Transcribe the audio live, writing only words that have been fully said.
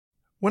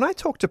When I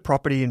talk to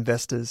property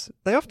investors,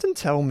 they often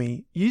tell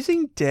me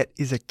using debt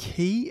is a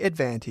key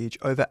advantage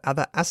over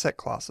other asset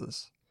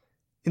classes.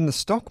 In the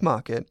stock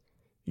market,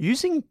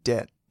 using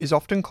debt is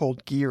often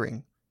called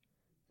gearing.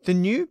 The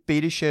new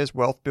BetaShares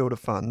Wealth Builder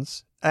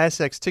funds,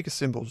 ASX ticker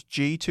symbols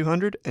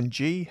G200 and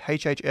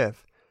GHHF,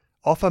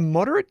 offer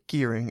moderate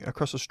gearing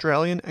across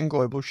Australian and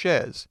global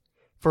shares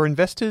for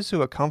investors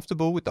who are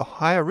comfortable with the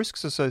higher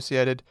risks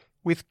associated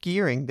with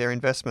gearing their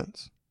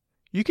investments.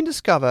 You can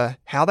discover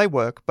how they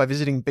work by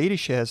visiting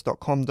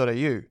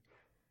betashares.com.au.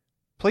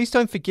 Please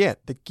don't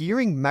forget that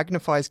gearing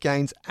magnifies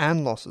gains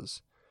and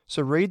losses,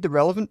 so read the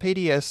relevant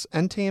PDS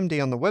and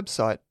TMD on the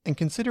website and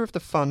consider if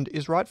the fund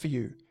is right for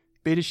you.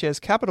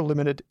 BetaShares Capital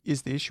Limited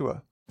is the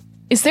issuer.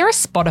 Is there a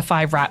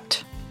Spotify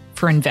Wrapped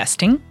for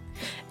investing?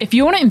 If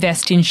you want to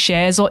invest in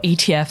shares or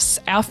ETFs,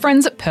 our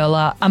friends at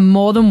Pearler are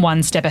more than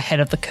one step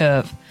ahead of the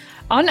curve.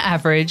 On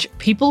average,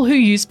 people who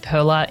use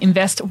Pearler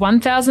invest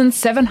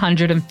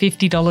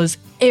 $1,750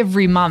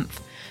 every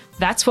month.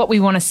 That's what we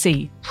want to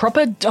see,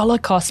 proper dollar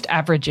cost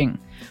averaging.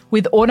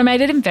 With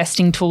automated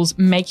investing tools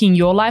making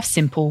your life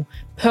simple,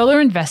 Pearler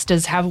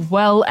investors have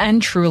well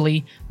and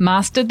truly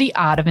mastered the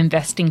art of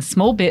investing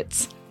small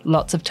bits,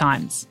 lots of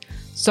times.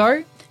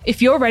 So,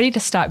 if you're ready to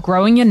start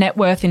growing your net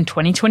worth in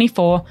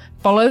 2024,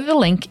 follow the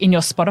link in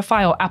your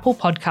Spotify or Apple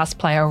Podcast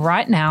player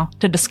right now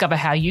to discover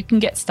how you can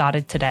get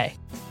started today.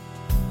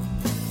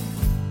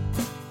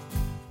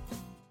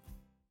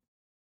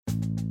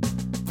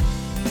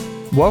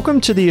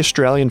 Welcome to the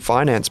Australian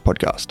Finance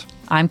Podcast.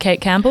 I'm Kate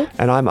Campbell.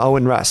 And I'm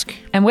Owen Rask.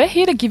 And we're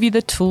here to give you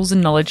the tools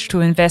and knowledge to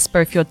invest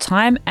both your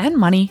time and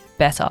money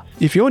better.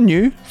 If you're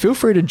new, feel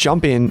free to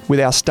jump in with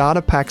our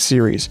Starter Pack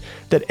series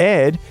that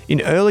aired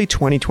in early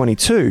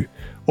 2022,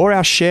 or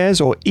our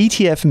shares or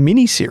ETF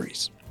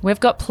mini-series.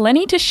 We've got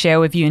plenty to share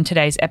with you in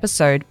today's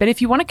episode, but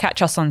if you want to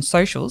catch us on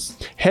socials,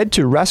 head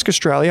to Rask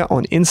Australia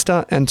on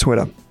Insta and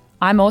Twitter.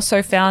 I'm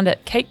also found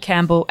at Kate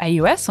Campbell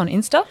AUS on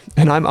Insta.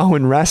 And I'm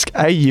Owen Rask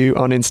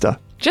AU on Insta.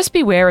 Just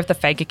beware of the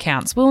fake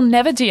accounts. We'll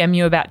never DM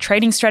you about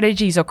trading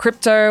strategies or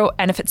crypto,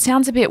 and if it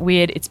sounds a bit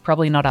weird, it's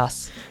probably not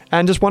us.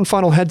 And just one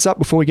final heads up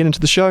before we get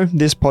into the show,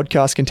 this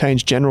podcast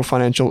contains general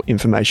financial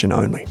information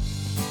only.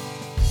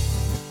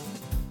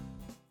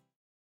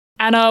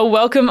 Anna,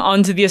 welcome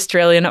onto the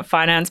Australian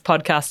Finance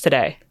Podcast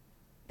today.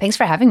 Thanks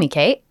for having me,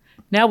 Kate.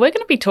 Now, we're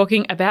going to be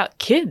talking about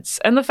kids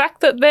and the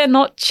fact that they're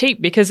not cheap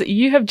because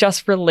you have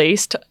just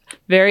released,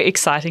 very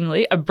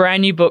excitingly, a brand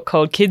new book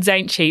called Kids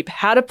Ain't Cheap,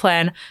 How to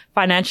Plan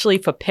Financially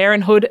for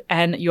Parenthood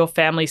and Your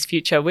Family's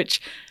Future,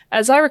 which,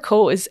 as I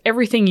recall, is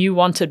everything you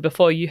wanted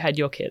before you had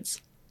your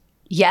kids.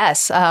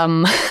 Yes.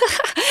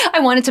 I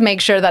wanted to make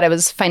sure that I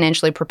was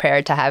financially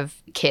prepared to have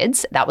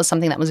kids. That was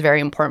something that was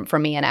very important for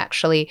me. And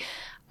actually,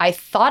 I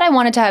thought I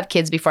wanted to have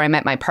kids before I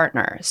met my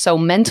partner. So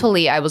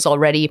mentally, I was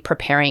already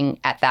preparing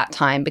at that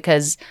time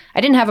because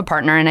I didn't have a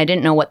partner and I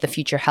didn't know what the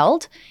future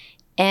held.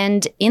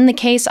 And in the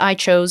case I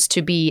chose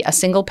to be a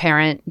single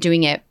parent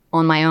doing it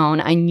on my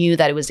own, I knew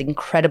that it was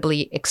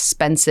incredibly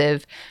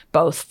expensive,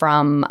 both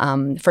from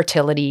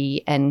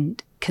fertility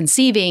and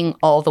conceiving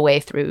all the way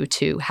through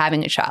to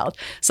having a child.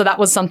 So that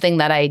was something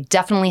that I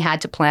definitely had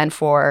to plan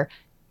for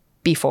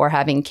before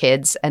having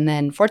kids. And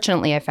then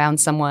fortunately, I found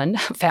someone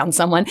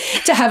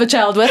to have a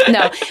child with.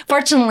 No,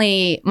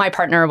 fortunately, my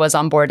partner was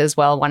on board as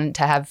well, wanted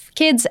to have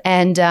kids.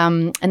 And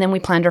then we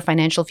planned our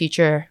financial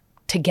future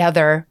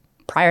together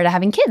prior to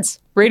having kids.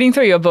 Reading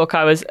through your book,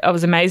 I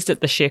was amazed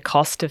at the sheer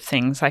cost of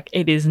things. Like,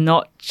 it is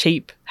not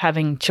cheap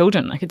having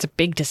children. Like, it's a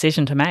big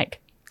decision to make.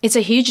 It's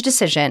a huge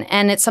decision.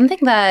 And it's something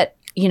that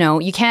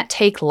you can't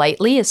take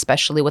lightly,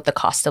 especially with the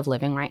cost of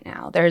living right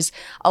now. There's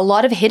a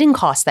lot of hidden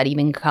costs that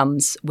even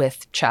comes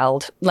with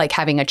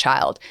having a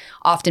child.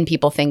 Often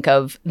people think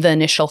of the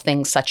initial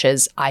things such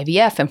as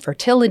IVF and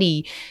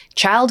fertility,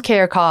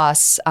 childcare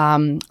costs,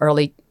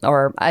 early,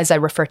 or as I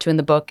refer to in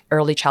the book,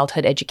 early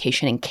childhood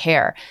education and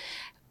care.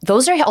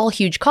 Those are all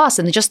huge costs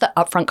and just the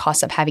upfront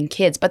costs of having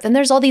kids. But then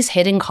there's all these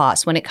hidden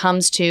costs when it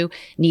comes to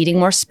needing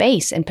more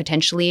space and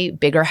potentially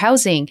bigger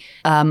housing,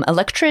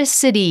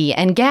 electricity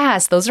and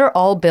gas. Those are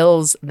all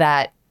bills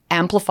that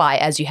amplify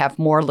as you have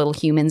more little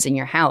humans in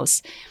your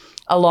house,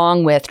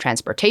 along with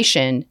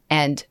transportation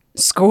and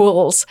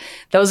schools.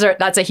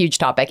 That's a huge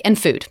topic. And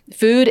food.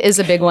 Food is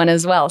a big one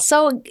as well.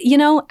 So,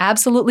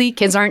 absolutely,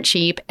 kids aren't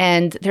cheap.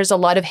 And there's a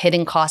lot of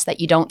hidden costs that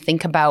you don't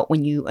think about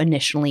when you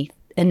initially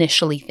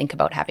think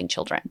about having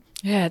children.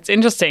 Yeah, it's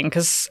interesting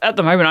because at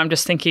the moment I'm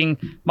just thinking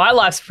my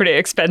life's pretty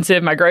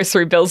expensive, my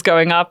grocery bill's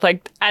going up,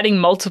 like adding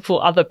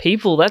multiple other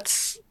people,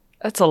 that's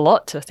a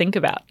lot to think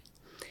about.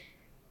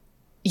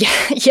 Yeah,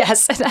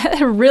 yes,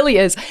 it really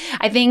is.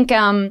 I think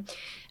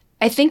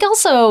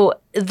also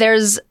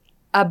there's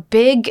a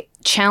big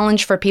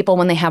challenge for people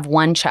when they have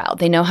one child.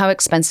 They know how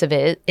expensive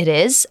it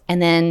is,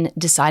 and then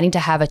deciding to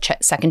have a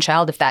second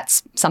child, if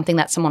that's something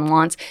that someone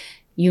wants,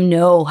 you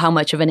know how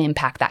much of an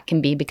impact that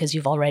can be because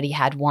you've already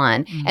had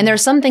one. And there are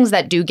some things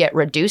that do get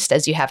reduced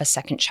as you have a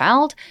second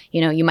child.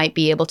 You might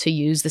be able to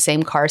use the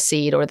same car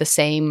seat or the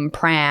same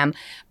pram,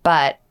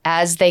 but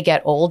as they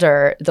get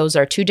older, those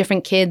are two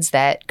different kids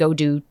that go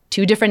do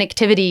two different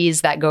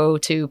activities, that go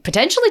to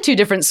potentially two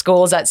different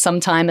schools at some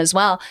time as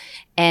well.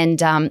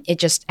 And it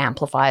just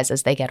amplifies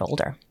as they get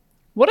older.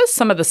 What are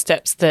some of the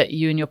steps that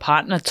you and your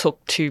partner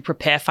took to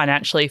prepare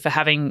financially for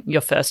having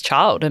your first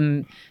child?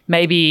 And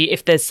maybe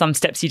if there's some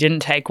steps you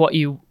didn't take, what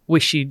you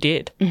wish you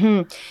did?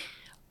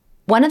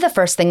 One of the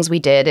first things we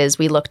did is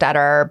we looked at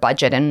our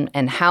budget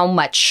and how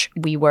much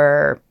we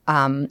were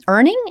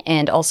earning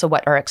and also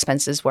what our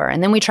expenses were.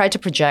 And then we tried to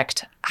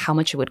project how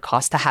much it would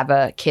cost to have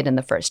a kid in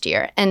the first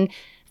year. And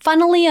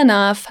funnily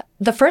enough,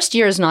 the first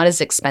year is not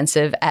as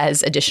expensive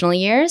as additional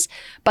years,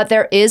 but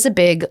there is a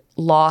big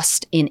loss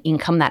in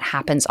income that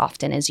happens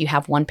often as you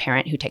have one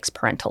parent who takes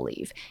parental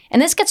leave. And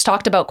this gets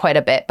talked about quite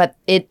a bit, but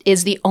it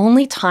is the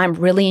only time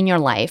really in your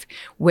life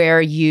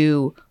where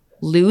you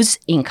lose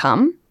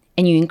income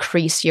and you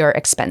increase your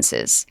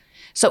expenses.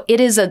 So it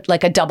is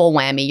like a double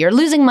whammy. You're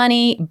losing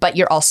money, but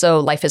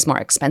life is more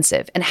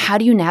expensive. And how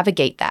do you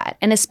navigate that?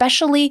 And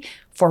especially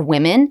for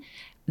women,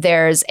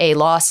 there's a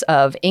loss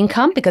of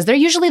income because they're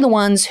usually the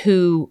ones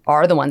who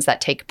are the ones that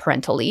take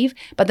parental leave.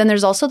 But then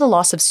there's also the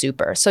loss of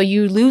super. So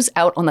you lose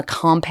out on the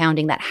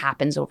compounding that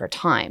happens over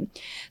time.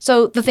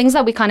 So the things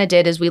that we kind of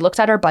did is we looked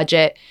at our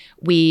budget.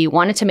 We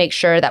wanted to make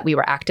sure that we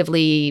were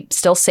actively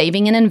still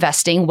saving and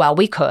investing while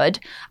we could.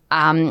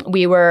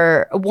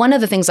 One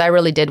of the things I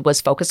really did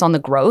was focus on the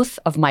growth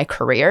of my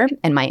career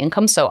and my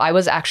income. So I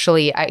was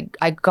actually,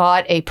 I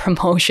got a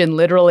promotion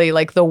literally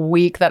like the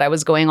week that I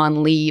was going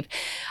on leave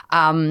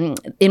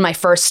in my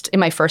first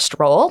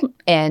role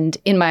and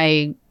in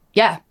my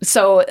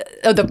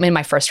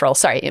first role,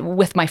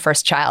 with my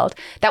first child.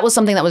 That was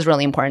something that was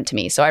really important to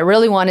me. So I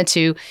really wanted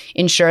to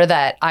ensure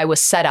that I was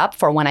set up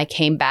for when I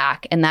came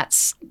back. And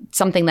that's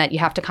something that you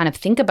have to kind of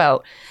think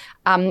about.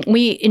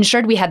 We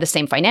ensured we had the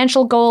same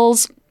financial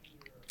goals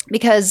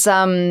because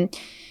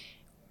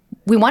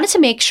we wanted to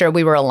make sure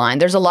we were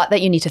aligned. There's a lot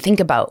that you need to think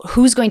about.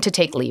 Who's going to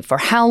take leave? For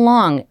how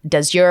long?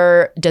 Does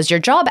your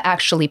job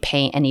actually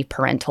pay any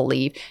parental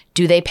leave?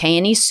 Do they pay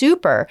any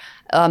super?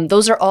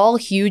 Those are all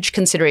huge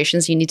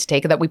considerations you need to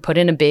take that we put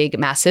in a big,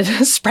 massive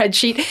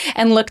spreadsheet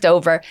and looked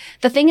over.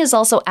 The thing is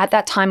also at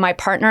that time, my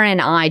partner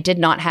and I did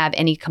not have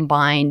any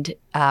combined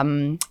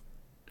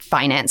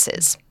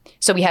finances.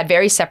 So we had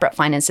very separate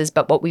finances,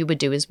 but what we would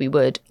do is we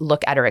would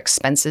look at our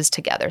expenses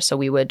together. So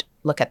we would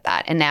look at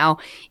that. And now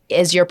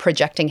as you're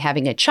projecting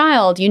having a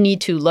child, you need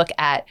to look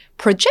at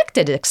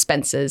projected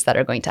expenses that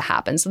are going to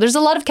happen. So there's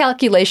a lot of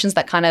calculations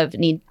that kind of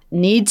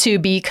need to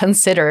be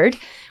considered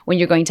when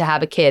you're going to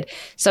have a kid.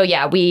 So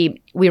yeah, we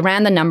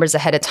ran the numbers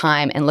ahead of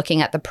time, and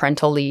looking at the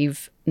parental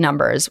leave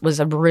numbers was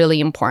a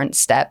really important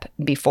step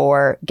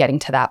before getting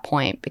to that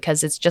point,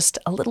 because it's just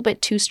a little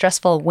bit too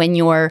stressful when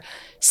you're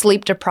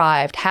sleep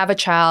deprived, have a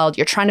child,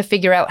 you're trying to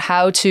figure out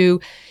how to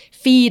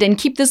feed and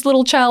keep this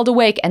little child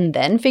awake, and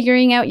then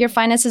figuring out your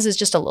finances is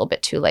just a little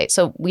bit too late.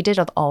 So we did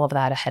all of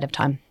that ahead of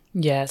time.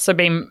 Yeah, so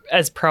being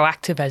as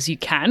proactive as you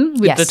can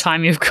with the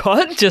time you've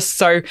got, just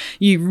so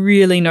you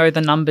really know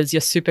the numbers, you're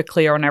super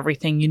clear on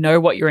everything, you know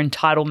what your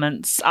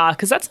entitlements are,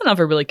 because that's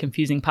another really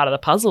confusing part of the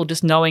puzzle,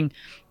 just knowing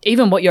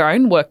even what your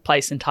own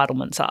workplace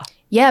entitlements are.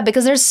 Yeah,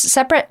 because there's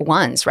separate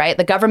ones, right?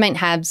 The government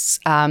has,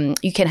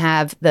 you can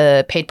have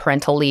the paid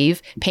parental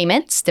leave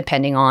payments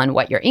depending on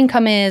what your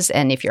income is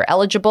and if you're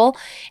eligible.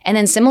 And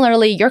then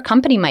similarly, your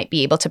company might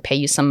be able to pay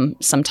you some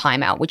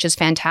time out, which is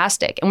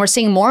fantastic. And we're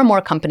seeing more and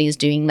more companies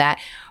doing that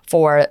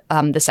for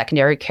the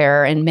secondary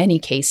care, in many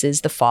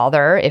cases, the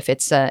father, if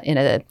it's in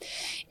a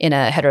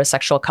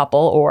heterosexual couple,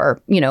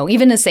 or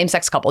even a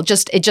same-sex couple,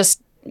 just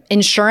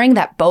ensuring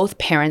that both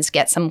parents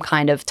get some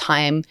kind of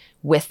time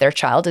with their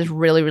child is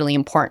really, really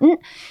important.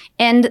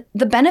 And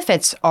the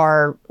benefits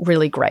are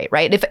really great,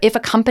 right? If a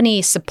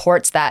company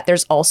supports that,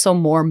 there's also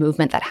more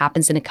movement that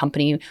happens in a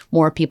company,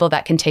 more people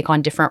that can take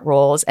on different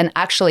roles. And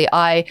actually,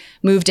 I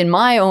moved in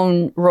my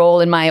own role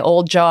in my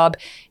old job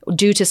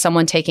due to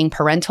someone taking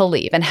parental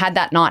leave. And had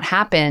that not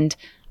happened,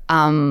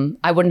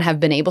 I wouldn't have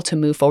been able to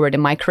move forward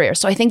in my career.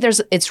 So I think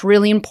it's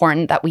really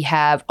important that we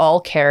have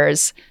all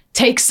carers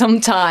take some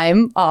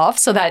time off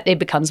so that it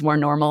becomes more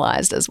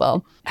normalized as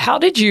well. How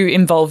did you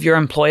involve your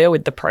employer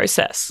with the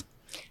process?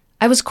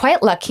 I was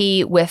quite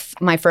lucky with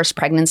my first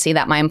pregnancy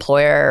that my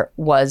employer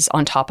was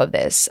on top of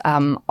this.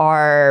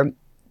 Our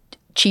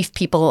chief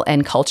people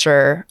and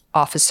culture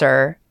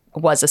officer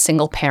was a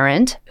single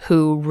parent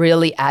who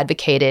really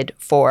advocated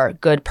for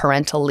good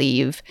parental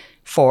leave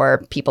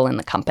for people in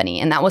the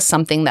company. And that was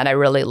something that I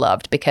really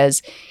loved,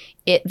 because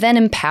it then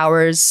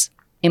empowers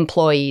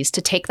employees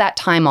to take that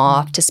time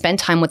off, to spend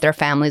time with their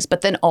families,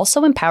 but then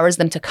also empowers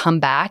them to come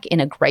back in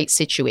a great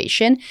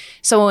situation.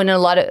 So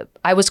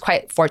I was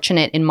quite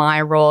fortunate in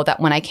my role that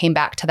when I came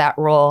back to that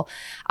role,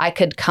 I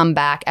could come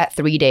back at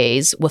 3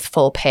 days with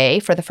full pay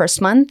for the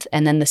first month.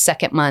 And then the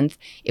second month,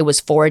 it was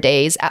 4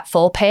 days at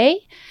full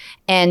pay.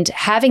 And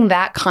having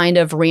that kind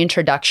of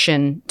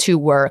reintroduction to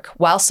work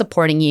while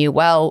supporting you,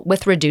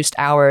 with reduced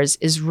hours,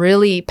 is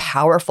really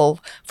powerful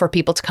for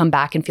people to come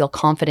back and feel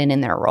confident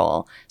in their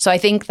role. So I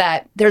think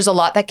that there's a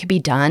lot that could be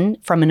done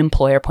from an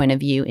employer point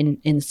of view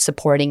in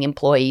supporting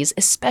employees,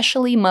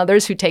 especially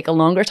mothers who take a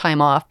longer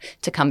time off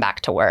to come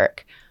back to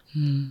work.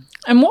 And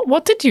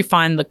what did you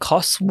find the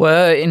costs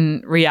were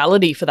in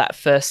reality for that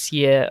first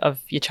year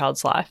of your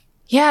child's life?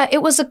 Yeah,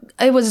 it was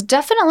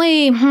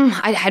definitely,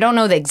 I don't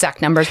know the exact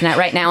numbers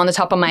right now on the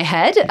top of my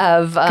head.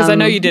 Because I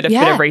know you did a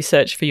bit of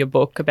research for your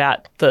book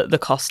about the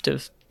cost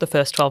of the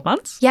first 12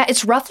 months. Yeah,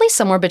 it's roughly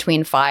somewhere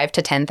between $5,000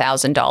 to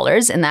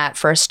 $10,000 in that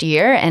first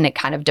year. And it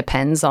kind of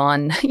depends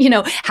on,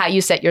 how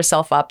you set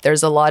yourself up.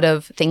 There's a lot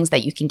of things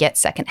that you can get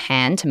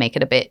secondhand to make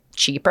it a bit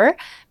cheaper.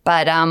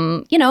 But,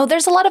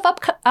 there's a lot of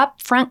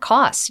upfront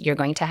costs. You're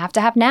going to have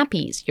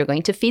nappies. You're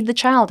going to feed the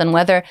child. And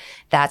whether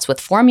that's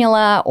with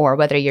formula or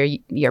whether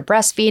you're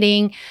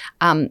breastfeeding,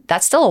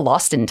 that's still a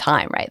lost in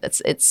time, right?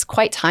 It's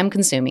quite time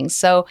consuming.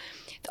 So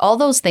all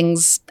those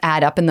things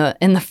add up in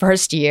the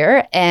first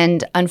year.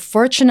 And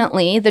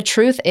unfortunately, the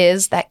truth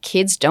is that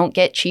kids don't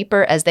get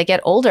cheaper as they get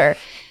older.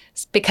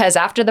 Because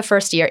after the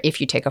first year, if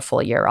you take a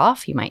full year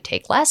off, you might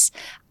take less.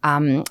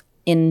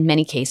 In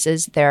many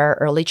cases, there are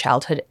early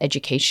childhood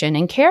education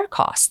and care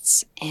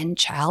costs. And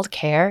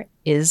childcare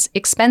is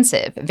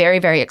expensive, very,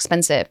 very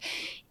expensive.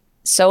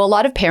 So a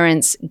lot of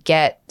parents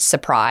get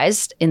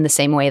surprised in the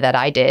same way that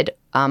I did.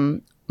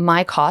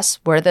 My costs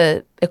were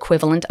the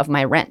equivalent of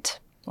my rent.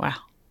 Wow.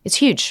 It's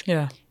huge.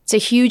 Yeah. It's a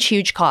huge,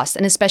 huge cost.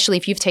 And especially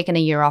if you've taken a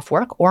year off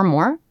work or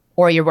more,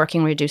 or you're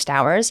working reduced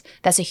hours,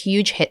 that's a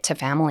huge hit to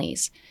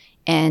families.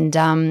 And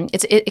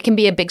it can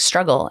be a big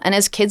struggle. And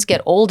as kids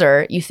get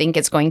older, you think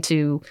it's going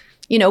to,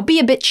 be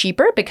a bit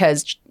cheaper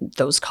because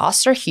those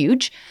costs are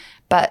huge.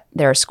 But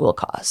there are school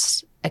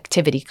costs,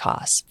 activity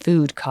costs,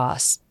 food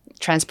costs,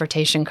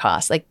 transportation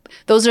costs. Like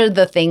those are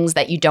the things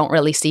that you don't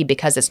really see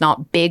because it's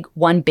not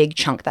one big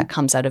chunk that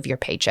comes out of your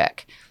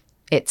paycheck.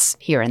 It's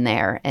here and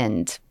there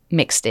and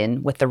mixed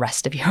in with the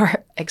rest of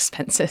your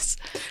expenses.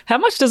 How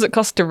much does it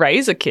cost to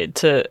raise a kid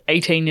to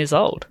 18 years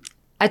old?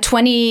 A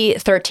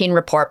 2013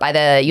 report by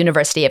the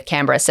University of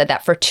Canberra said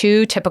that for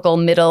two typical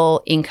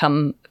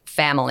middle-income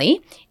family,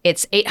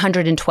 it's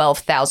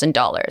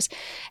 $812,000.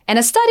 And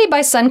a study by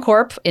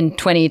Suncorp in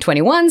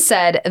 2021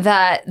 said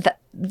that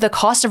the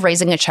cost of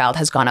raising a child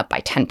has gone up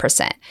by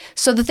 10%.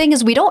 So the thing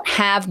is, we don't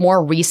have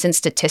more recent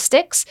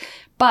statistics,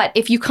 but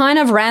if you kind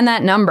of ran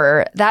that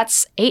number,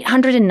 that's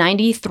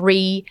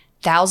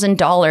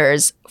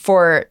 $893,000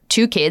 for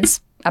two kids,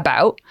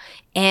 about.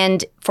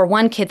 And for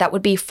one kid, that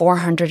would be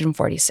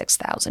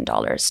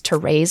 $446,000 to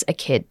raise a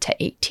kid to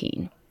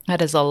 18.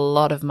 That is a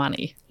lot of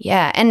money.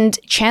 Yeah. And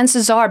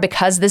chances are,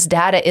 because this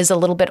data is a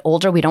little bit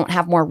older, we don't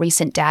have more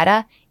recent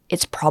data,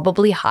 it's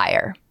probably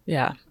higher.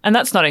 Yeah. And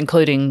that's not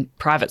including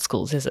private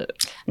schools, is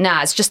it?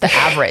 Nah, it's just the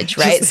average,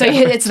 right? So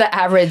it's the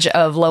average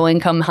of low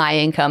income, high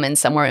income, and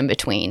somewhere in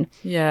between.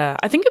 Yeah.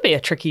 I think it'd be a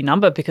tricky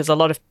number because a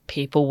lot of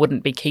people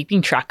wouldn't be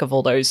keeping track of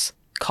all those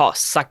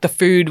costs. Like the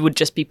food would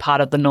just be part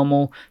of the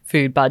normal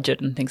food budget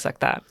and things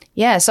like that.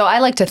 Yeah. So I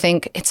like to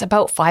think it's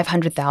about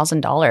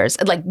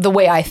 $500,000, like the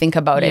way I think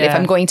about it. If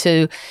I'm going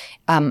to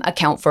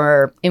account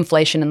for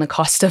inflation and the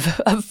cost of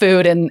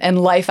food and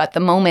life at the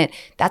moment,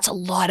 that's a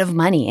lot of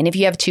money. And if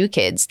you have two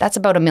kids, that's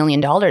about $1 million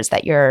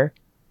that you're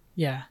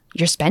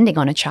spending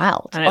on a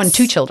child, on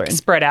two children.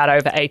 Spread out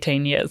over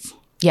 18 years.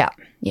 Yeah.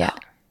 Yeah.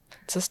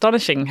 It's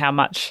astonishing how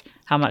much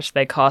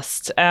they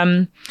cost.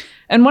 And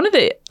one of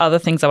the other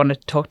things I wanted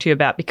to talk to you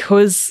about,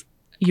 because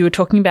you were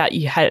talking about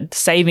you had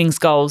savings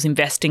goals,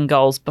 investing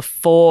goals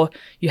before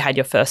you had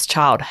your first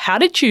child. How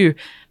did you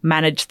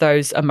manage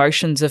those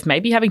emotions of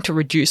maybe having to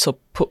reduce or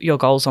put your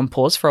goals on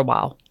pause for a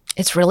while?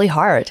 It's really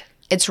hard.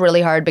 It's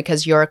really hard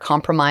because you're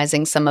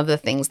compromising some of the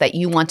things that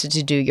you wanted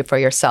to do for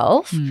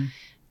yourself.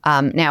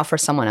 Now for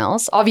someone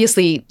else.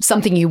 Obviously,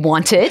 something you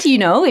wanted,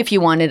 if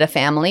you wanted a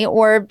family,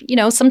 or,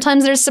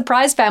 sometimes there's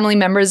surprise family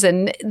members,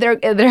 and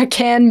there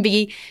can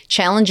be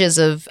challenges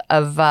of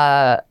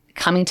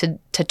coming to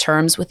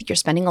terms with you're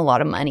spending a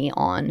lot of money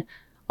on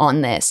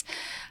this.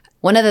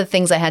 One of the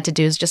things I had to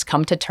do is just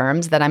come to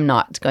terms that I'm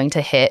not going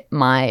to hit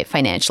my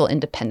financial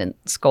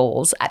independence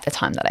goals at the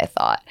time that I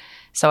thought.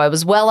 So I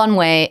was well on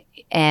way.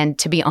 And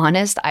to be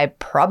honest, I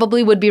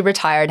probably would be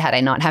retired had I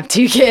not have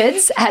two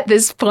kids at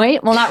this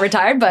point. Well, not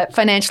retired, but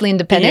financially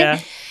independent.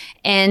 Yeah.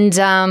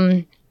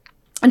 And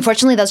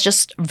unfortunately, that's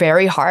just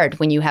very hard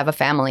when you have a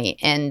family.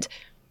 And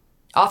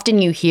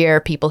often you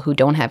hear people who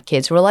don't have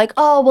kids who are like,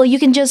 oh, well, you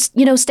can just,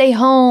 stay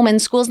home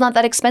and school's not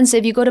that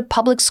expensive. You go to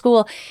public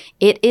school.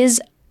 It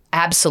is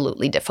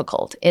absolutely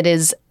difficult. It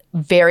is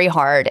very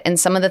hard. And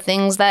some of the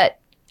things that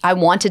I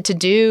wanted to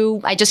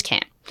do, I just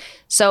can't.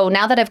 So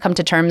now that I've come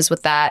to terms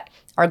with that,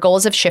 our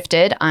goals have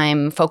shifted.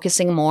 I'm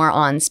focusing more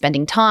on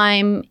spending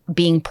time,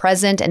 being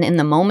present and in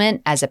the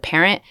moment as a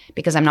parent,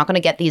 because I'm not going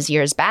to get these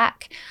years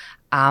back.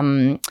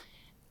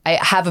 I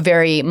have a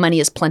very money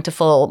is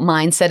plentiful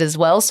mindset as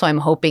well. So I'm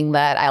hoping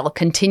that I'll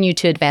continue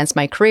to advance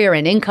my career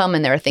and income.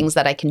 And there are things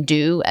that I can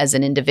do as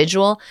an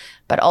individual.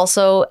 But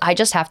also, I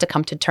just have to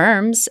come to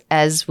terms,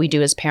 as we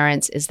do as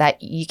parents, is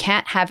that you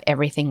can't have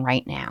everything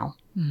right now.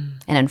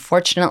 And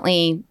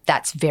unfortunately,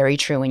 that's very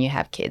true when you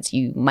have kids.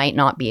 You might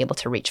not be able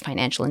to reach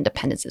financial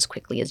independence as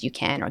quickly as you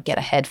can, or get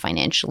ahead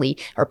financially,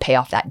 or pay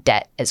off that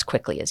debt as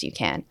quickly as you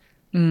can.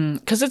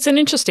 Because it's an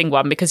interesting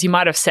one, because you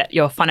might have set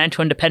your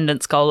financial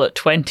independence goal at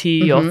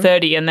 20 or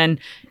 30, and then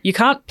you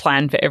can't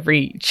plan for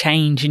every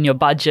change in your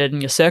budget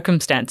and your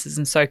circumstances.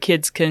 And so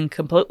kids can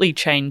completely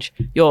change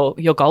your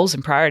goals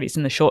and priorities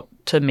in the short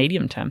to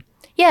medium term.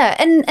 Yeah,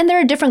 and there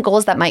are different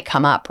goals that might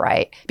come up,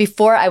 right?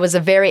 Before, I was a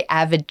very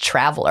avid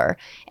traveler,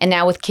 and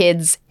now with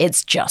kids,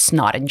 it's just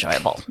not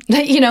enjoyable.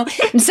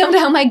 So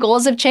now my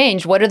goals have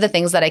changed. What are the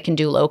things that I can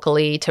do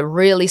locally to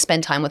really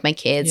spend time with my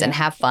kids and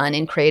have fun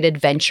and create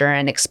adventure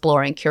and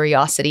exploring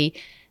curiosity?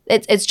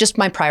 It's just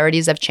my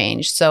priorities have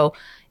changed. So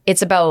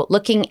it's about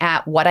looking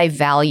at what I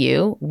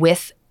value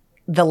with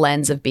the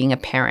lens of being a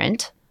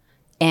parent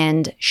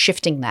and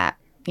shifting that,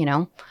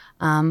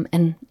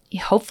 and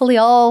hopefully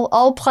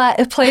all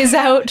plays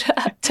out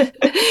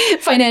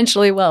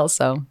financially well.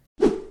 So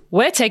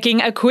we're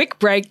taking a quick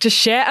break to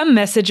share a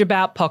message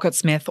about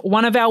PocketSmith,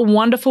 one of our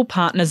wonderful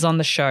partners on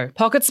the show.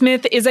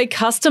 PocketSmith is a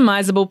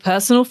customizable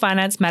personal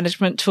finance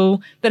management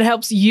tool that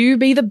helps you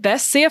be the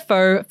best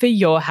CFO for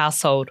your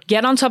household.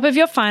 Get on top of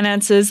your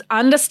finances,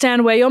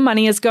 understand where your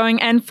money is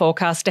going, and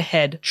forecast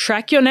ahead.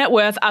 Track your net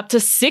worth up to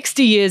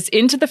 60 years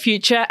into the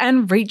future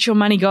and reach your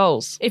money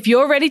goals. If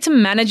you're ready to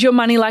manage your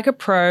money like a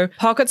pro,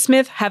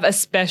 PocketSmith have a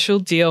special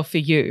deal for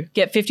you.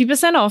 Get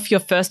 50% off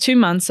your first 2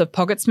 months of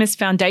PocketSmith's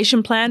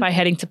foundation plan by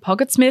heading to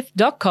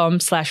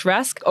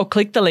pocketsmith.com/rask or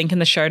click the link in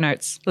the show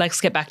notes. Let's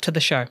get back to the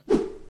show.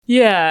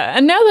 Yeah,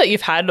 and now that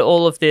you've had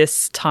all of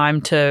this time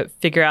to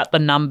figure out the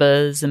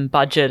numbers and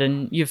budget,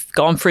 and you've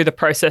gone through the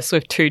process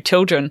with 2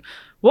 children,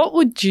 what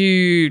would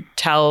you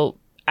tell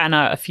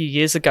Anna a few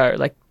years ago,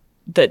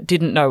 that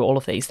didn't know all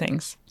of these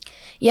things?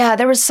 Yeah,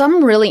 there were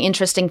some really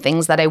interesting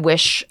things that I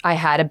wish I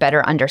had a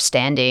better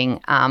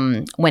understanding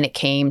when it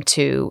came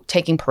to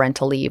taking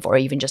parental leave or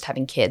even just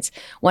having kids.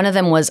 One of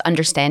them was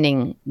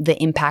understanding the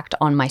impact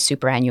on my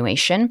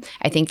superannuation.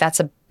 I think that's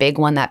a big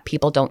one that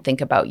people don't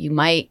think about. You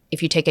might,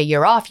 if you take a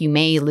year off, you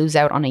may lose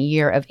out on a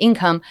year of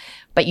income,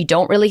 but you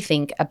don't really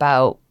think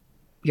about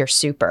your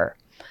super.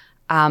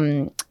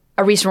 A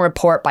recent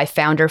report by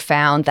Founder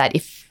found that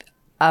if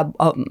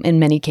in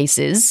many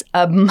cases,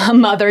 a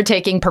mother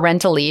taking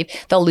parental leave,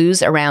 they'll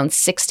lose around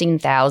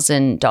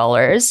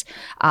 $16,000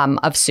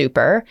 of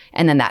super,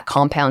 and then that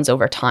compounds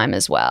over time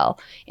as well.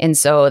 And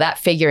so that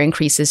figure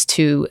increases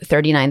to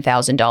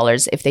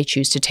 $39,000 if they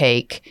choose to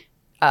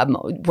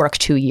work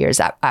 2 years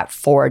at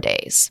 4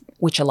 days,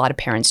 which a lot of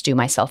parents do,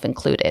 myself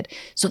included.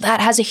 So that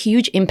has a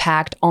huge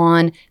impact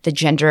on the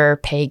gender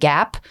pay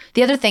gap.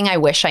 The other thing I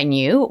wish I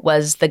knew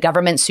was the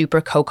government super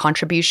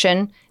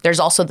co-contribution. There's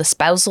also the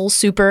spousal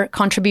super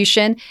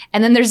contribution,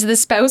 and then there's the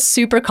spouse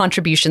super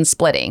contribution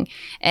splitting.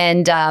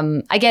 And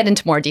I get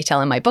into more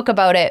detail in my book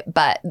about it,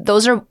 but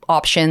those are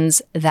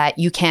options that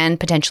you can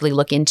potentially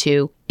look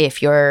into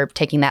if you're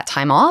taking that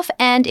time off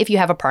and if you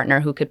have a partner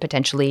who could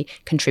potentially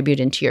contribute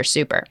into your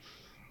super.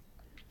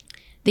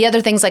 The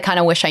other things I kind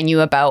of wish I knew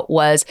about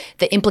was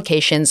the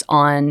implications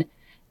on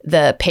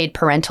the paid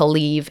parental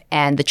leave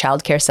and the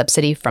childcare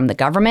subsidy from the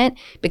government,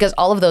 because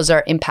all of those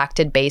are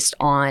impacted based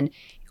on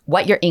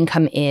what your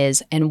income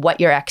is and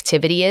what your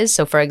activity is.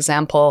 So for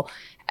example,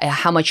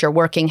 how much you're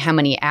working, how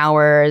many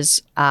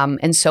hours,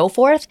 and so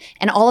forth.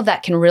 And all of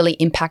that can really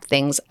impact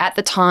things. At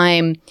the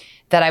time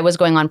that I was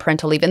going on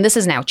parental leave, and this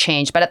has now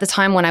changed, but at the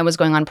time when I was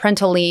going on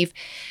parental leave,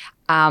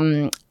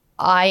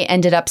 I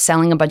ended up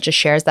selling a bunch of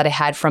shares that I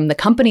had from the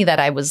company that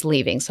I was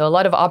leaving. So a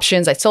lot of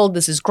options I sold.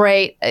 This is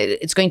great.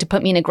 It's going to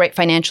put me in a great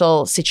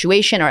financial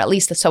situation, or at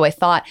least so I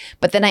thought.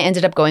 But then I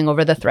ended up going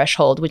over the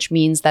threshold, which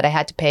means that I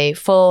had to pay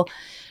full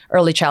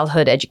early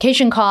childhood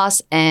education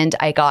costs, and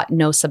I got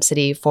no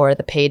subsidy for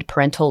the paid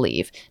parental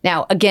leave.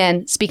 Now,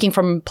 again, speaking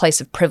from a place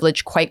of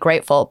privilege, quite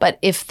grateful. But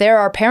if there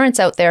are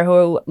parents out there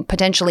who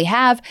potentially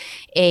have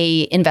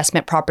a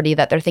investment property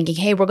that they're thinking,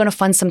 hey, we're going to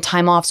fund some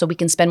time off so we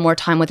can spend more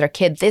time with our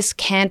kid, this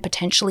can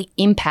potentially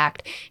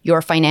impact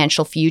your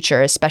financial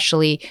future,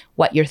 especially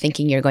what you're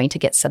thinking you're going to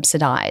get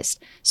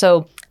subsidized.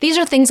 So these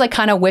are things I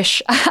kind of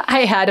wish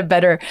I had a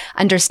better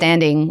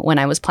understanding when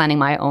I was planning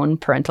my own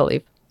parental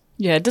leave.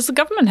 Yeah. Does the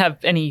government have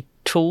any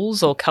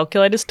tools or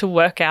calculators to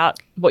work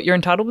out what your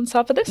entitlements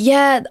are for this?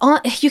 Yeah,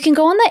 you can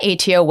go on the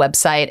ATO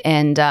website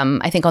and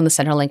I think on the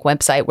Centrelink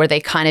website where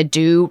they kind of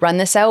do run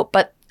this out.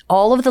 But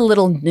all of the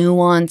little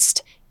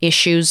nuanced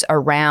issues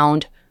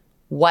around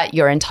what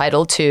you're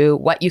entitled to,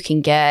 what you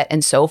can get,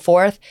 and so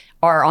forth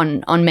are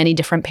on many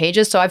different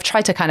pages. So I've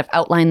tried to kind of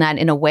outline that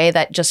in a way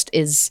that just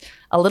is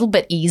a little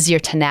bit easier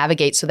to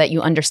navigate so that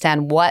you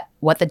understand what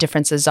the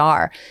differences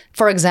are.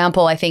 For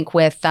example, I think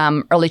with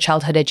early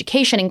childhood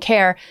education and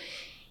care,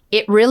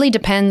 it really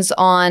depends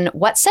on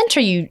what center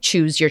you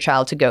choose your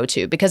child to go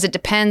to, because it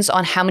depends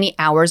on how many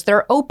hours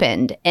they're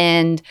opened,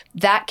 and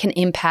that can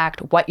impact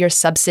what your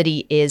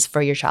subsidy is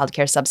for your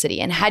childcare subsidy.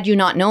 And had you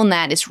not known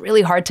that, it's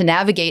really hard to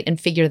navigate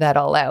and figure that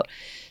all out.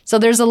 So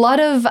there's a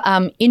lot of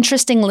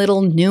interesting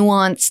little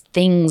nuanced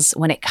things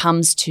when it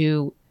comes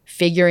to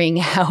figuring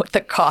out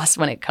the cost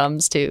when it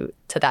comes to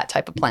that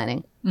type of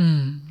planning.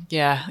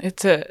 Yeah,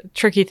 it's a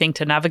tricky thing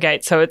to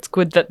navigate. So it's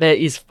good that there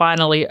is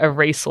finally a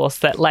resource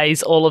that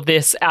lays all of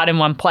this out in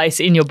one place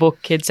in your book,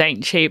 Kids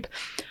Ain't Cheap.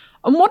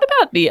 And what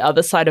about the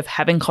other side of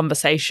having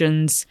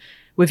conversations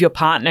with your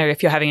partner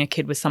if you're having a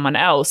kid with someone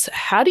else?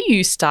 How do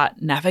you start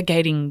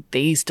navigating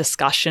these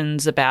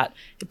discussions about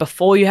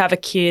before you have a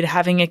kid,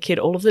 having a kid,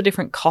 all of the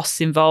different costs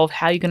involved,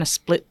 how you're going to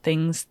split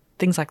things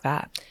like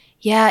that?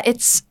 Yeah,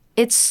 it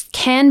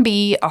can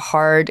be a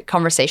hard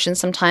conversation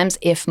sometimes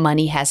if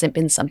money hasn't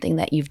been something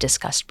that you've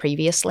discussed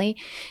previously.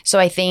 So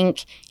I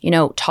think,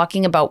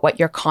 talking about what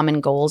your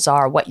common goals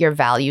are, what your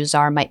values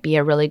are might be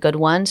a really good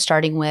one,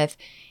 starting with,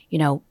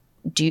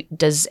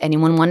 does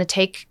anyone want to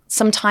take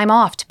some time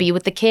off to be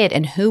with the kid?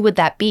 And who would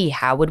that be?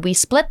 How would we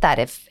split that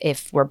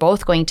if we're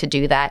both going to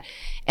do that?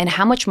 And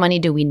how much money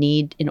do we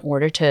need in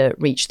order to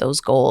reach those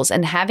goals?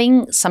 And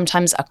having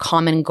sometimes a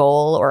common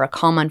goal or a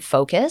common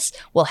focus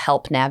will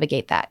help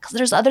navigate that, because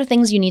there's other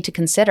things you need to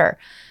consider.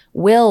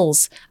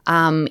 Wills,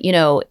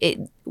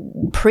 prenups,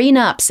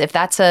 if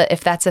that's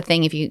a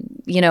thing,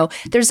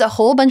 there's a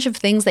whole bunch of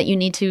things that you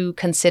need to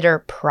consider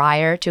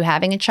prior to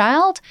having a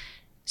child.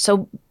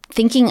 So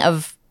thinking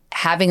of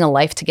having a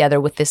life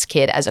together with this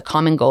kid as a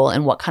common goal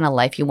and what kind of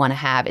life you want to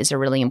have is a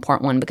really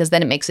important one, because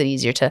then it makes it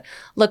easier to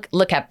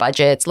look at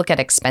budgets, look at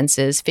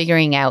expenses,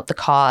 figuring out the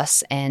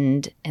costs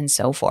and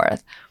so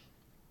forth.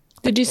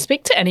 Did you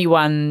speak to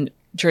anyone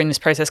during this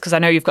process? Because I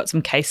know you've got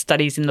some case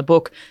studies in the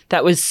book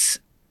that was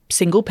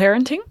single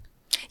parenting.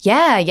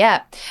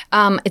 Yeah.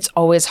 It's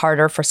always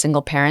harder for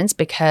single parents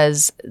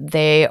because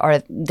they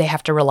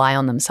have to rely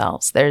on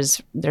themselves.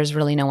 There's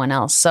really no one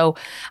else. So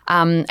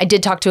I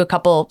did talk to a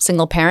couple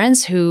single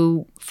parents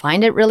who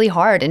find it really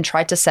hard and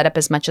try to set up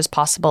as much as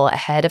possible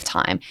ahead of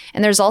time.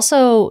 And there's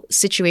also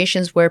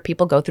situations where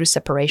people go through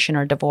separation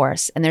or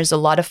divorce, and there's a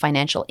lot of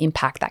financial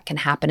impact that can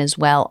happen as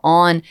well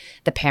on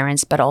the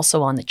parents, but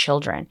also on the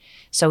children.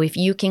 So if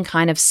you can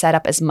kind of set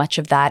up as much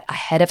of that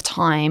ahead of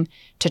time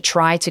to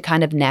try to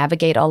kind of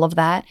navigate all of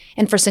that,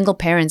 and for single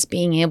parents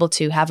being able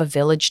to have a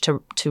village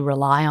to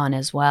rely on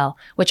as well,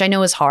 which I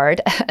know is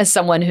hard. As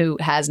someone who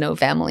has no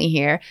family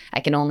here,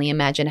 I can only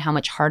imagine how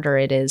much harder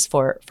it is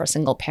for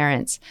single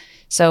parents.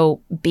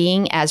 So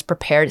being as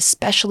prepared,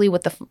 especially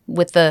with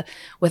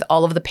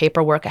all of the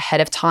paperwork ahead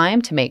of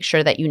time, to make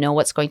sure that you know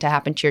what's going to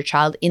happen to your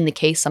child in the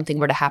case something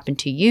were to happen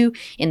to you,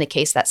 in the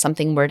case that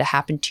something were to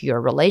happen to your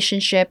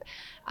relationship,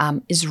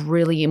 is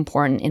really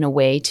important in a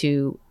way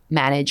to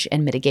manage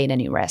and mitigate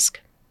any risk.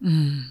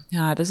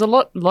 Yeah, there's a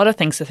lot of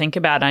things to think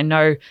about. I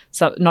know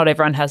not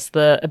everyone has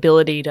the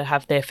ability to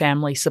have their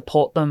family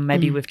support them,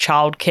 maybe with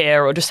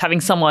childcare or just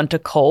having someone to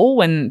call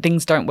when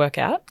things don't work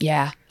out.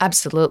 Yeah,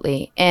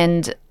 absolutely.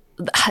 And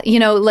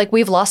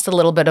we've lost a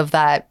little bit of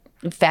that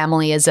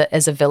family as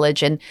a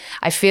village, and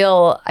I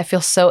feel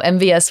so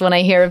envious when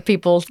I hear of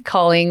people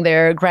calling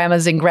their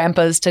grandmas and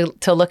grandpas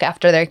to look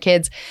after their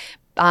kids.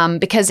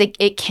 Because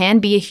it can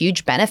be a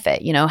huge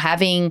benefit.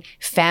 Having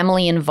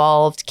family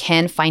involved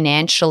can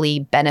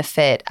financially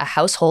benefit a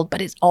household,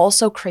 but it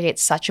also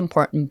creates such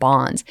important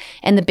bonds.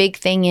 And the big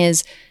thing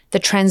is the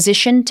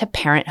transition to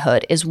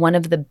parenthood is one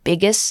of the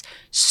biggest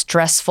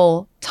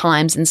stressful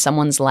times in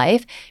someone's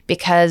life,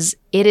 because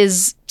it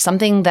is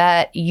something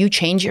that you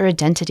change your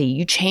identity,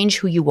 you change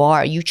who you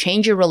are, you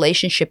change your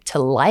relationship to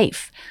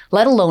life,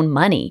 let alone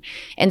money.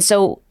 And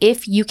so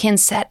if you can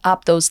set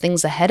up those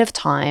things ahead of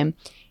time,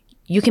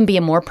 you can be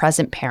a more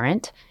present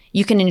parent.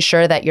 You can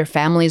ensure that your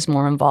family is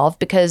more involved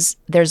because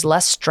there's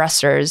less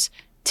stressors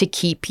to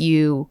keep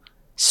you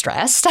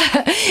stressed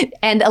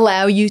and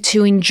allow you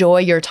to enjoy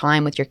your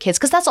time with your kids.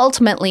 Because that's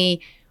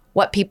ultimately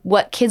what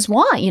kids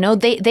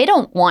want. They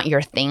don't want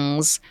your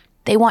things.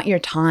 They want your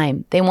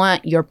time. They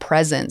want your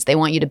presence. They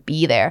want you to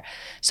be there.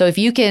 So if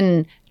you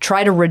can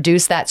try to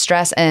reduce that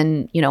stress,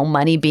 and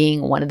money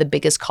being one of the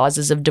biggest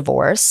causes of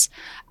divorce,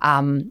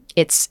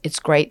 it's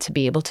great to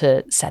be able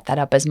to set that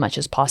up as much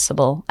as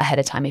possible ahead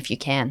of time if you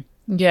can.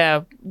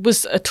 Yeah.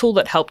 Was a tool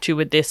that helped you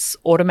with this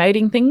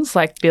automating things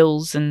like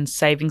bills and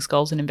savings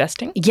goals and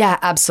investing? Yeah,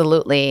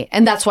 absolutely.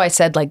 And that's why I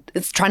said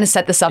it's trying to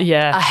set this up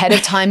ahead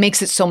of time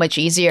makes it so much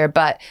easier.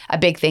 But a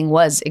big thing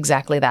was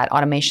exactly that.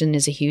 Automation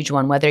is a huge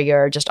one, whether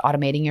you're just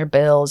automating your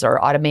bills or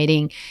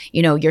automating,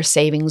 your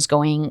savings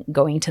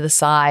going to the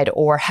side,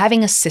 or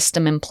having a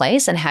system in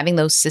place, and having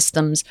those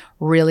systems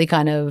really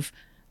kind of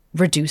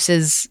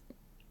reduces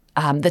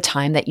the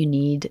time that you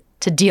need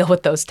to deal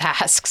with those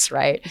tasks,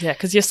 right? Yeah,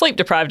 because you're sleep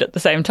deprived at the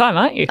same time,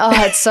 aren't you?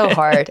 Oh, it's so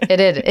hard. It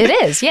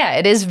is. Yeah,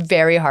 it is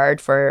very hard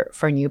for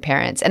new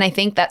parents. And I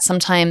think that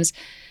sometimes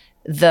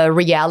the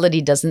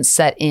reality doesn't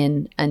set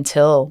in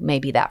until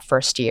maybe that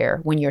first year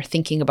when you're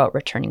thinking about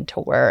returning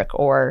to work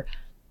or,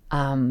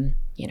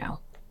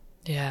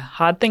 Yeah,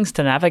 hard things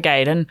to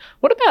navigate. And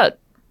what about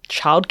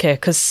childcare?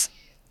 Because,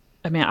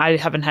 I mean, I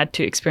haven't had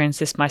to experience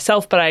this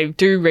myself, but I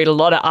do read a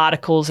lot of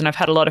articles and I've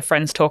had a lot of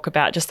friends talk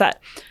about just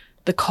that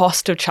the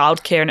cost of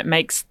childcare, and it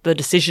makes the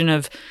decision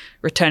of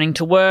returning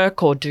to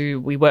work, or do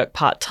we work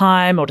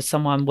part-time, or does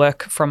someone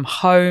work from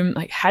home?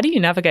 Like, how do you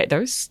navigate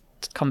those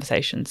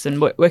conversations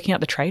and working out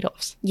the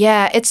trade-offs?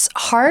 Yeah, it's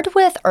hard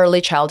with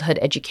early childhood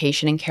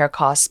education and care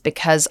costs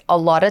because a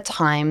lot of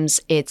times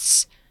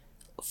it's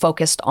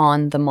focused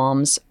on the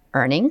mom's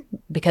earning,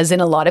 because in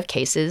a lot of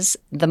cases,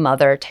 the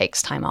mother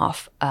takes time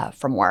off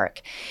from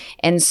work.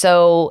 And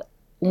so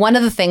one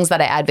of the things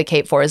that I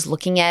advocate for is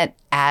looking at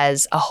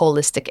as a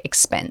holistic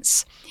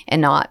expense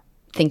and not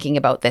thinking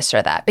about this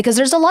or that, because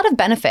there's a lot of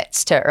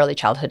benefits to early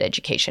childhood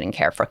education and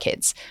care for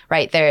kids,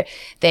 right?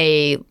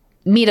 They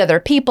meet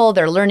other people,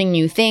 they're learning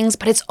new things,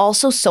 but it's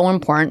also so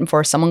important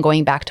for someone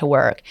going back to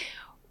work.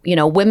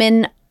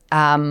 Women,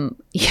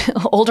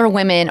 older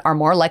women are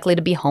more likely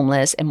to be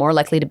homeless and more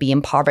likely to be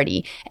in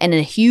poverty. And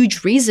a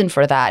huge reason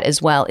for that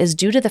as well is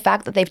due to the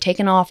fact that they've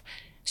taken off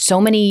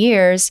so many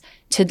years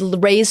to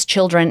raise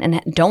children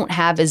and don't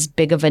have as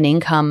big of an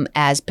income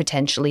as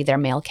potentially their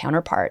male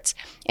counterparts.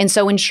 And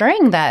so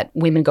ensuring that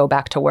women go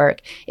back to work,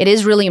 it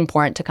is really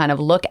important to kind of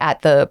look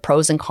at the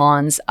pros and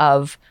cons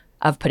of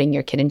putting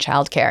your kid in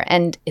childcare.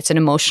 And it's an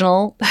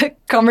emotional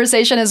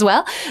conversation as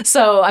well.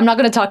 So I'm not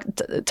going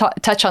to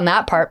touch on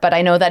that part, but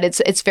I know that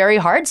it's very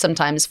hard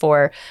sometimes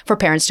for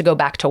parents to go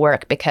back to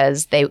work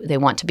because they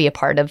want to be a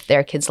part of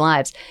their kids'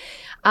 lives.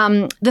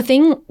 The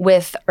thing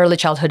with early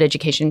childhood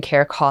education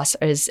care costs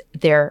is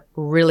they're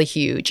really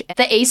huge.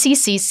 The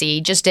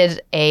ACCC just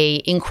did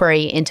an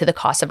inquiry into the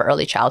cost of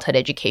early childhood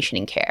education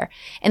and care.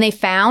 And they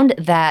found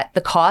that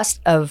the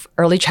cost of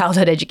early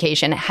childhood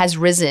education has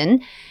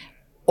risen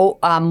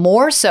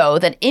more so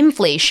than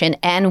inflation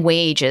and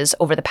wages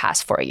over the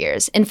past 4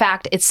 years. In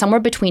fact, it's somewhere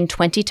between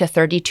 20 to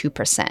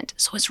 32%.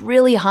 So it's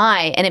really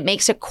high, and it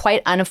makes it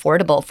quite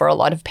unaffordable for a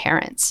lot of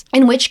parents.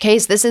 In which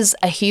case, this is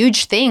a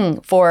huge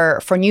thing for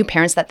new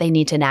parents that they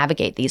need to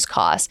navigate these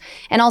costs.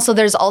 And also,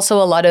 there's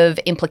also a lot of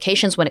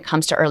implications when it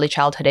comes to early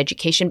childhood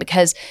education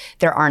because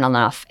there aren't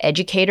enough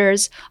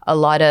educators. A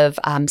lot of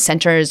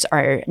centers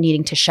are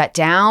needing to shut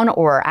down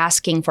or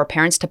asking for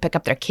parents to pick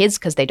up their kids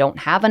because they don't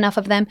have enough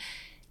of them.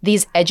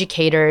 These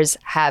educators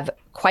have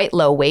quite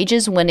low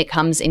wages when it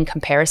comes in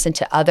comparison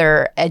to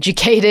other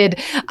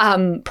educated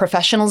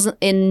professionals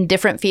in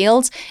different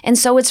fields. And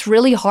so it's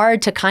really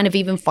hard to kind of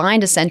even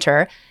find a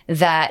center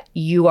that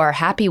you are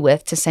happy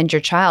with to send your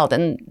child.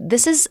 And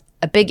this is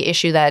a big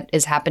issue that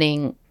is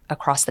happening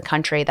across the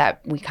country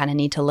that we kind of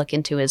need to look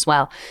into as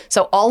well.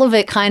 So all of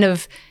it kind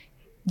of,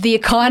 the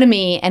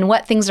economy and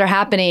what things are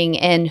happening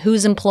and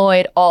who's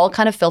employed all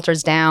kind of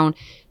filters down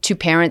to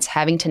parents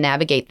having to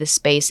navigate this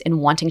space and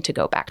wanting to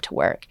go back to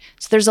work.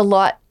 So there's a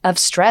lot of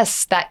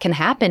stress that can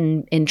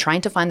happen in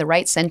trying to find the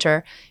right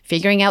center,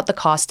 figuring out the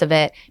cost of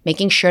it,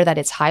 making sure that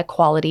it's high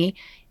quality,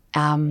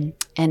 and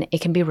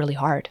it can be really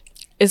hard.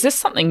 Is this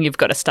something you've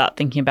got to start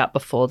thinking about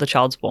before the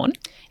child's born?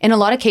 In a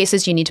lot of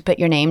cases, you need to put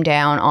your name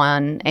down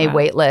on a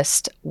wait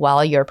list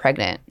while you're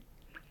pregnant,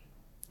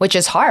 which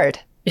is hard.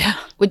 Yeah.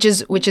 Which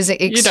is extremely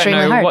hard. You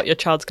don't know what your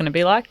child's going to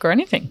be like or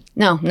anything.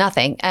 No,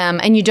 nothing.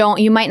 And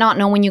you might not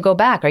know when you go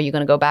back. Are you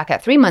going to go back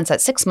at 3 months,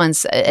 at 6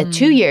 months, at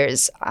 2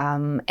 years?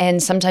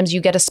 And sometimes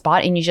you get a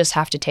spot and you just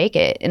have to take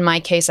it. In my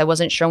case, I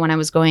wasn't sure when I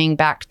was going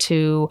back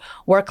to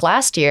work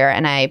last year,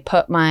 and I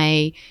put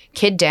my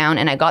kid down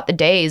and I got the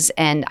days,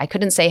 and I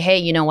couldn't say, hey,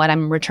 you know what,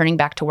 I'm returning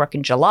back to work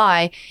in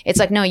July. It's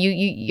like, no,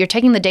 you're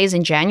taking the days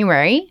in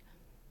January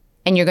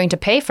and you're going to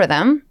pay for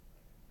them.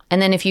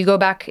 And then if you go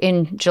back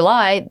in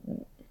July,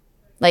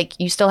 like,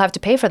 you still have to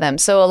pay for them.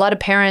 So a lot of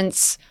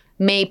parents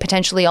may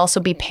potentially also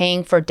be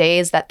paying for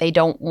days that they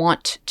don't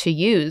want to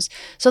use.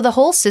 So the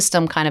whole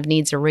system kind of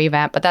needs a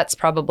revamp, but that's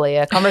probably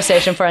a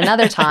conversation for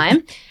another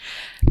time.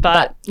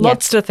 But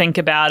lots to think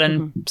about,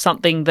 and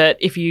something that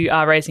if you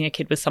are raising a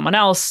kid with someone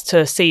else,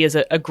 to see as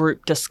a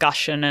group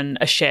discussion and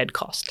a shared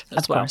cost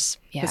as well. Of course,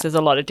 because there's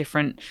a lot of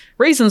different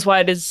reasons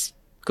why it is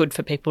good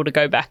for people to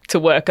go back to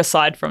work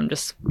aside from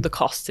just the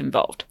costs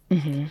involved.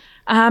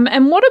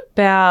 And what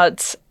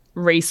about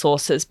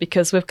resources?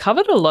 Because we've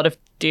covered a lot of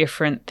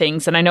different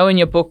things, and I know in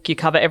your book you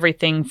cover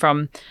everything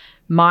from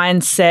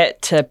mindset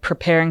to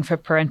preparing for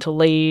parental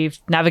leave,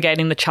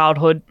 navigating the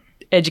childhood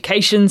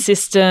education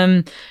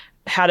system,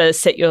 how to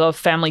set your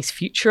family's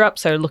future up,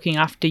 so looking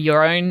after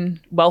your own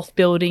wealth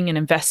building and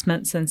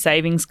investments and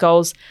savings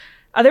goals.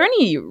 Are there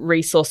any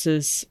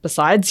resources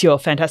besides your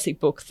fantastic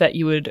book that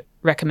you would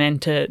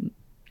recommend to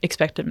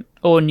expectant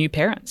or new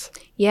parents?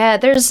 Yeah,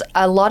 there's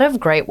a lot of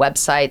great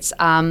websites.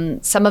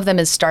 Some of them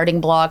is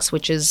Starting Blocks,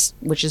 which is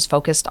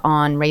focused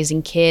on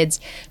raising kids.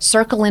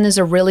 Circle In is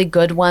a really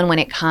good one when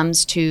it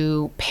comes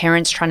to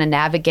parents trying to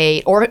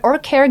navigate or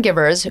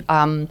caregivers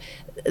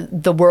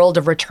the world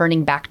of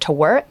returning back to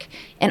work.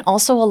 And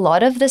also a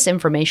lot of this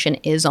information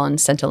is on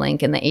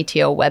Centrelink and the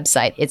ATO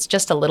website. It's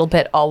just a little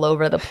bit all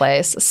over the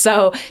place.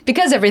 So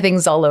because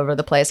everything's all over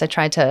the place, I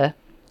tried to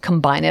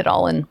combine it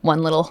all in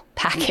one little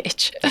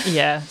package.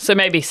 Yeah. So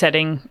maybe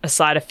setting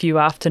aside a few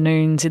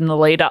afternoons in the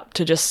lead up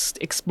to just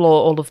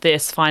explore all of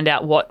this, find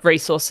out what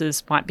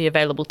resources might be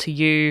available to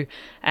you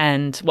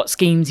and what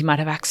schemes you might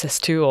have access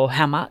to or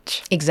how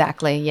much.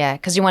 Exactly. Yeah.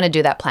 Because you want to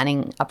do that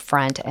planning up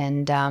front.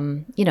 And,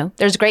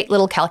 there's great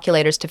little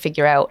calculators to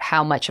figure out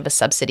how much of a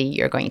subsidy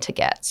you're going to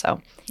get.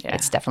 So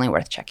it's definitely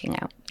worth checking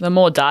out. The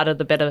more data,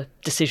 the better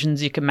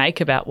decisions you can make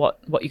about what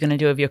you're going to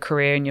do with your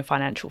career and your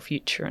financial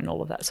future and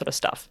all of that sort of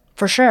stuff.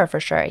 For sure.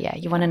 Yeah.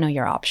 You want to know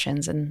your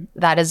options. And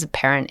that as a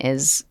parent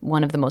is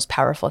one of the most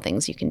powerful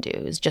things you can do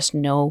is just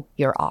know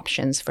your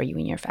options for you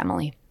and your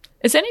family.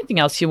 Is there anything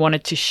else you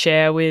wanted to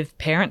share with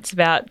parents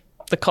about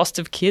the cost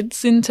of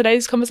kids in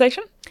today's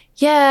conversation?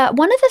 Yeah,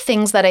 one of the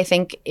things that I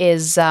think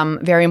is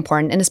very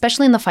important, and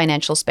especially in the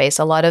financial space,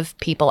 a lot of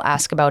people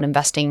ask about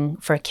investing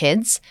for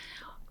kids.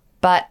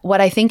 But what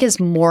I think is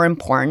more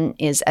important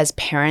is as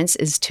parents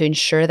is to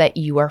ensure that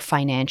you are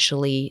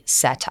financially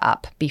set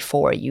up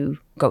before you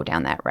go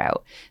down that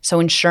route. So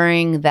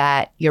ensuring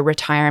that your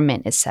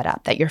retirement is set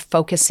up, that you're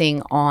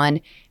focusing on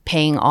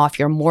paying off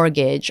your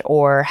mortgage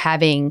or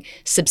having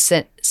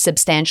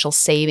substantial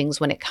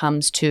savings when it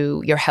comes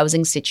to your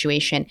housing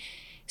situation.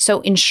 So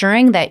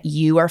ensuring that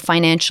you are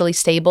financially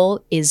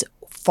stable is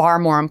far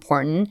more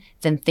important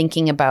than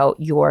thinking about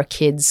your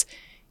kids'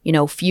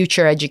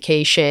 future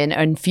education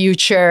and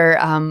future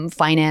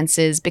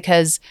finances,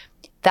 because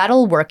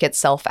that'll work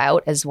itself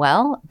out as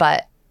well.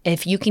 But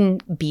if you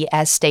can be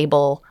as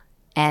stable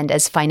and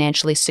as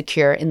financially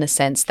secure in the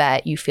sense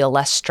that you feel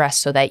less stressed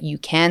so that you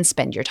can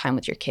spend your time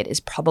with your kid is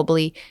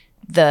probably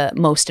the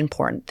most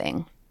important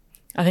thing.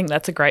 I think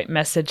that's a great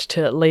message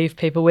to leave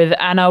people with,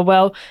 Anna.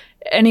 Well,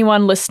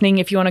 anyone listening,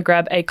 if you want to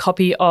grab a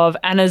copy of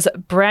Anna's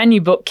brand new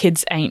book,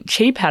 Kids Ain't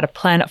Cheap, How to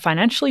Plan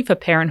Financially for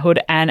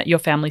Parenthood and Your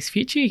Family's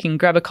Future, you can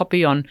grab a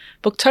copy on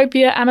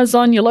Booktopia,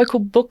 Amazon, your local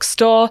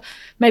bookstore,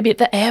 maybe at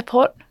the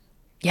airport.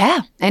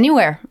 Yeah,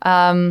 anywhere.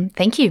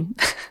 Thank you.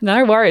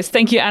 No worries.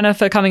 Thank you, Anna,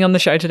 for coming on the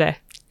show today.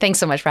 Thanks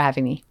so much for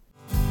having me.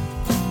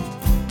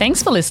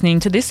 Thanks for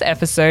listening to this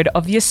episode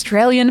of the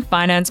Australian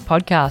Finance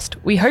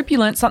Podcast. We hope you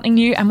learnt something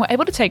new and were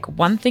able to take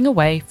one thing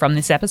away from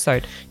this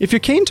episode. If you're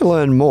keen to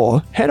learn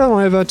more, head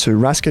on over to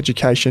Rask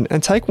Education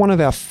and take one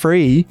of our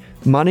free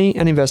money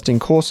and investing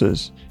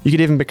courses. You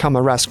could even become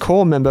a Rask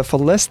Core member for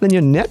less than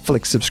your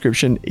Netflix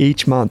subscription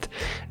each month.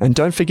 And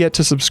don't forget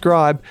to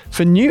subscribe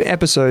for new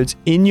episodes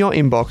in your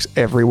inbox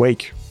every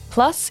week.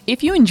 Plus,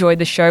 if you enjoyed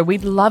the show,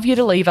 we'd love you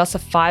to leave us a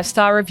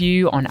 5-star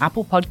review on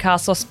Apple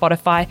Podcasts or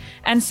Spotify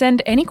and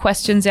send any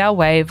questions our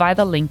way via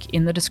the link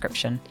in the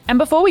description. And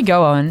before we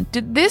go on,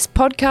 did this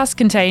podcast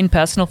contain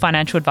personal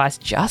financial advice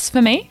just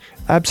for me?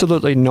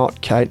 Absolutely not,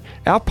 Kate.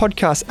 Our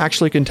podcast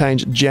actually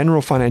contains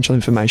general financial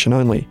information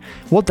only.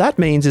 What that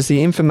means is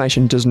the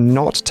information does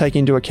not take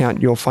into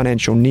account your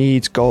financial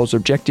needs, goals,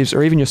 objectives,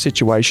 or even your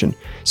situation.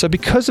 So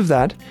because of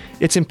that,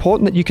 it's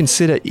important that you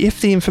consider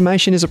if the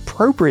information is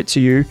appropriate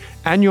to you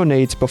and your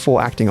needs before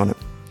acting on it.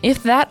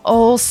 If that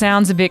all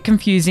sounds a bit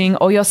confusing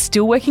or you're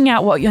still working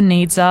out what your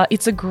needs are,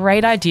 it's a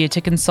great idea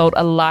to consult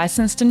a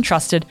licensed and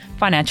trusted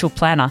financial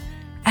planner.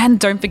 And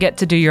don't forget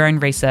to do your own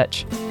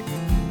research.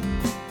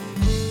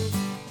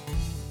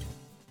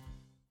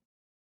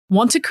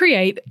 Want to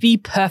create the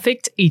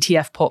perfect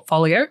ETF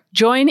portfolio?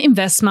 Join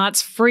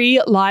InvestSmart's free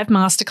live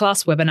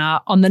masterclass webinar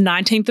on the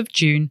 19th of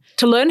June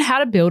to learn how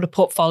to build a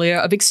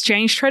portfolio of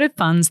exchange-traded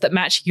funds that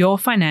match your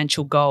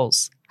financial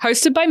goals.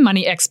 Hosted by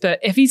money expert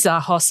Effie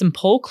Zahos and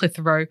Paul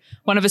Clitheroe,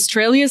 one of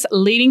Australia's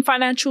leading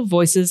financial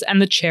voices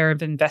and the chair of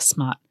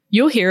InvestSmart.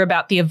 You'll hear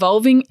about the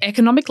evolving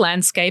economic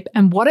landscape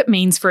and what it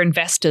means for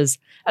investors,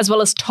 as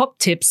well as top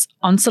tips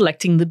on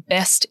selecting the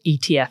best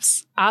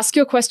ETFs. Ask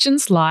your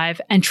questions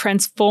live and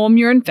transform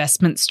your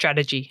investment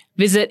strategy.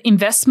 Visit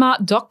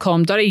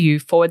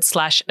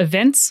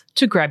investsmart.com.au/events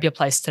to grab your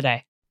place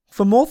today.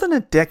 For more than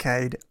a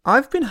decade,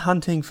 I've been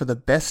hunting for the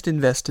best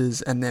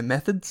investors and their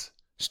methods,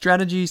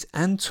 strategies,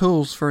 and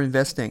tools for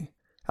investing.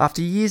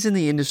 After years in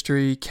the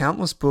industry,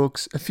 countless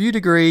books, a few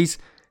degrees,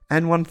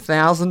 and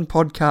 1,000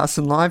 podcasts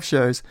and live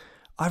shows,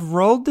 I've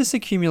rolled this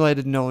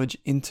accumulated knowledge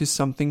into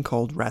something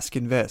called Rask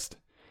Invest.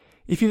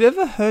 If you've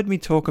ever heard me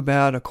talk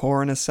about a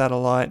core and a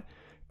satellite,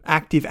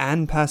 active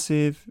and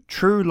passive,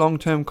 true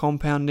long-term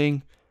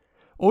compounding,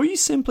 or you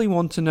simply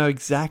want to know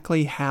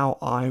exactly how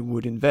I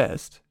would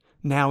invest,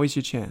 now is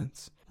your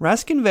chance.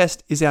 Rask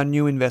Invest is our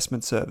new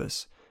investment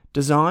service,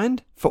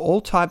 designed for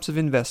all types of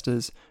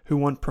investors who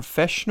want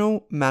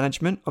professional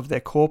management of their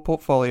core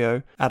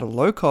portfolio at a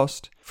low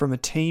cost from a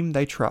team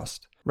they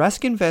trust.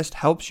 Rask Invest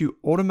helps you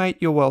automate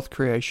your wealth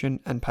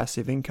creation and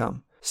passive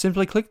income.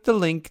 simply click the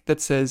link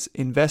that says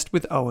Invest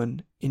with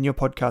Owen in your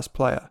podcast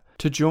player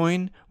to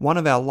join one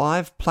of our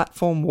live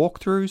platform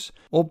walkthroughs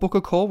or book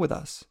a call with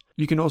us.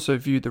 You can also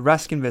view the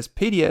Rask Invest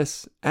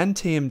PDS and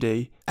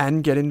TMD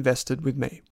and get invested with me.